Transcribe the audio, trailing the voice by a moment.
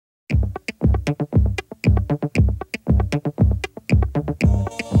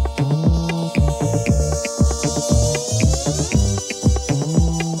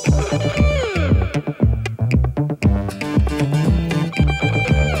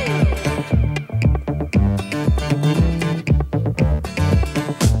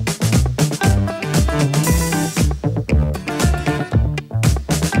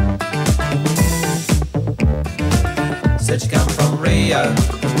Said she come from Rio,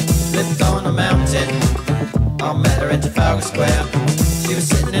 lived on a mountain. I met her in Trafalgar Square. She was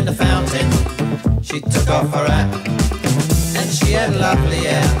sitting in the fountain. She took off her hat and she had lovely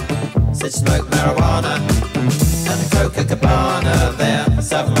hair. Said smoke marijuana and Copacabana there.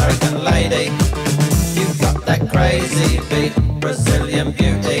 South American lady, you got that crazy beat. Brazilian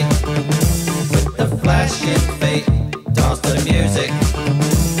beauty with the flashing feet. Dance to the music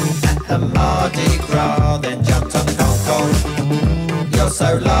at the Mardi Gras, then jumped on the Concorde. You're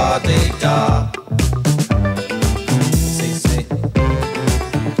so la-di-da. CC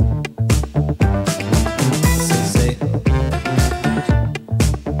CC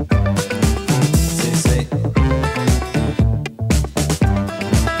CC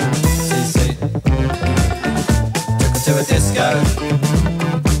CC. Took her to a disco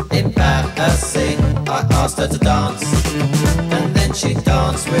in Paris. I asked her to dance and then she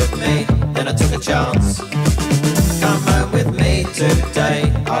danced with me. Then I took a chance. Come home with me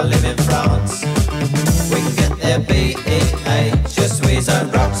today. I live in France. We can get there B-E-A. Je suis un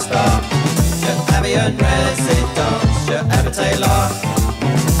rockstar. Je habite une résidence. Je habite là.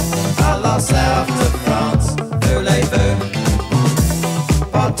 À la south de France. Voulez-vous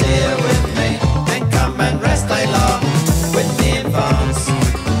partir with me and come and rester là with me in France?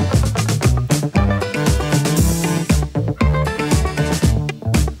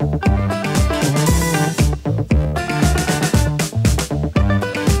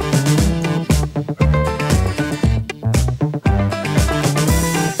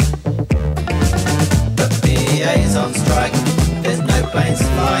 On strike, there's no planes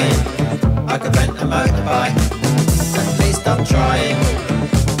flying. I could rent a motorbike, at least I'm trying.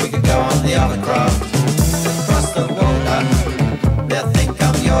 We could go on the other craft, across the water. They'll think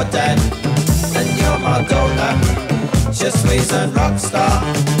I'm your dad, and you're my daughter. Je suis un rockstar,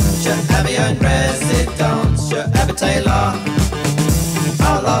 je habite une résidence. Je habite là,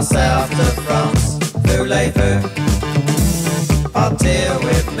 à la south de France. Voulez-vous partir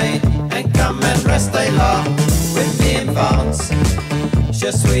with me and come and rester là with me in France? Je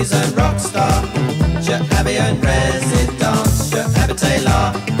suis un rockstar. Je habite une résidence. Je habite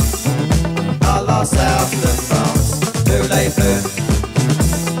là, à la south de France. Voulez-vous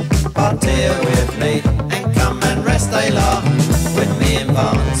partir with me and come and rester là with me in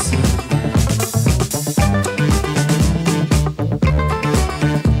France?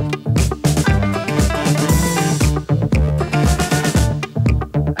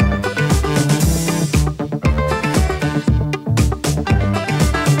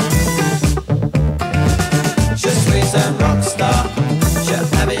 Rockstar, je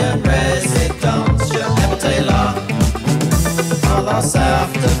habite une résidence. Je habite là, à la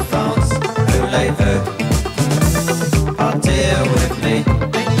south de France. Voulez-vous partir with me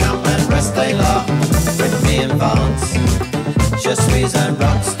and come and rester là with me in France? Je suis un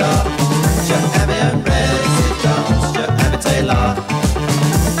rockstar. Je habite une résidence. Je habite là,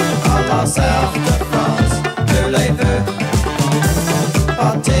 à la south de France. Voulez-vous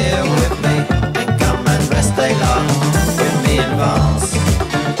partir with me and come and rester là with me in France?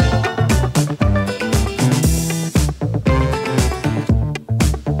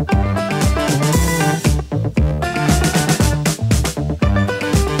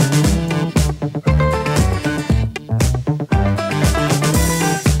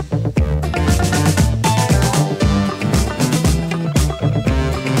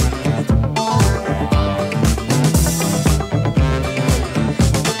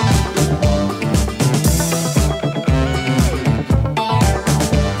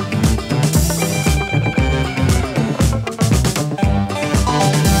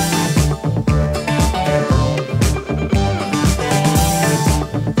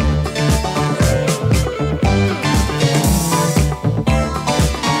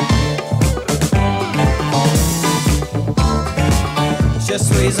 Je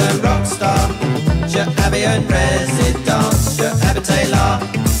suis un rockstar. Je habite une résidence. Je habite là,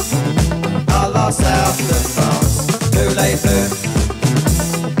 à la south de France. Voulez-vous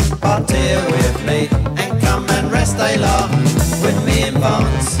partir with me and come and rester là with me in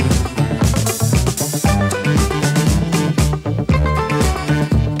France?